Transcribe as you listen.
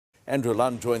Andrew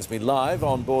Lund joins me live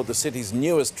on board the city's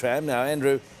newest tram. Now,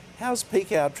 Andrew, how's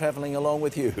peak hour travelling along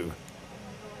with you?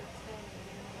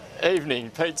 Evening,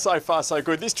 Pete. So far so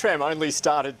good. This tram only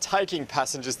started taking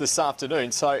passengers this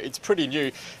afternoon, so it's pretty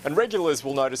new, and regulars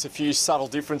will notice a few subtle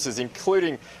differences,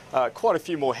 including quite a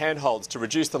few more handholds to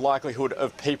reduce the likelihood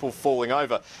of people falling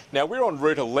over. Now, we're on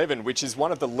Route 11, which is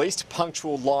one of the least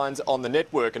punctual lines on the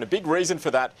network, and a big reason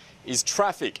for that is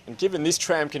traffic. And given this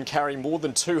tram can carry more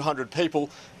than 200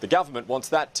 people, the government wants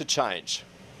that to change.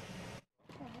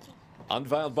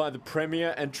 Unveiled by the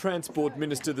Premier and Transport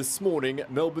Minister this morning,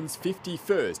 Melbourne's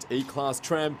 51st E-Class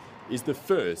Tram is the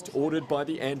first ordered by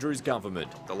the Andrews government.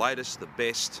 The latest, the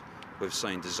best. We've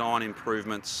seen design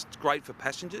improvements. It's great for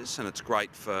passengers and it's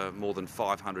great for more than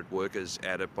 500 workers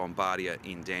out at Bombardier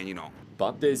in Dandenong.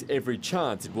 But there's every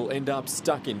chance it will end up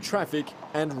stuck in traffic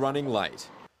and running late.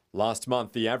 Last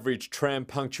month, the average tram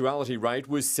punctuality rate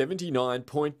was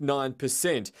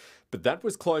 79.9%, but that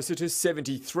was closer to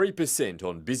 73%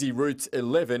 on busy routes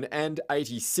 11 and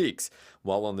 86,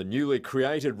 while on the newly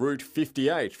created Route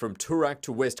 58 from Toorak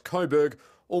to West Coburg,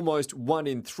 almost 1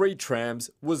 in 3 trams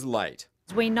was late.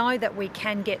 We know that we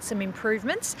can get some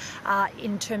improvements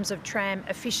in terms of tram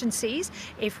efficiencies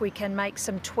if we can make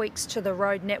some tweaks to the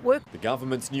road network. The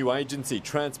government's new agency,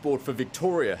 Transport for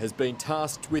Victoria, has been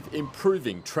tasked with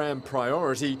improving tram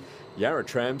priority. Yarra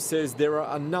Tram says there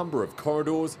are a number of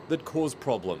corridors that cause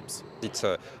problems. It's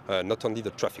not only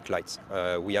the traffic lights.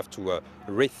 We have to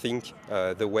rethink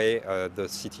the way the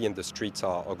city and the streets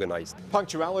are organised.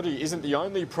 Punctuality isn't the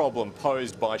only problem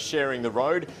posed by sharing the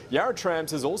road. Yarra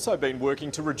Trams has also been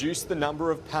working to reduce the number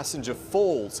of passenger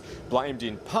falls, blamed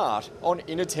in part on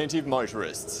inattentive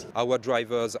motorists. Our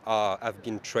drivers have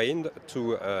been trained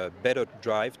to better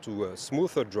drive, to a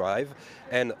smoother drive,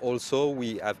 and also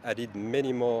we have added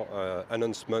many more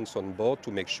announcements on board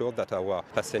to make sure that our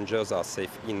passengers are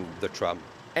safe in the tram.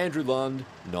 Andrew Lund,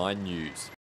 9 News.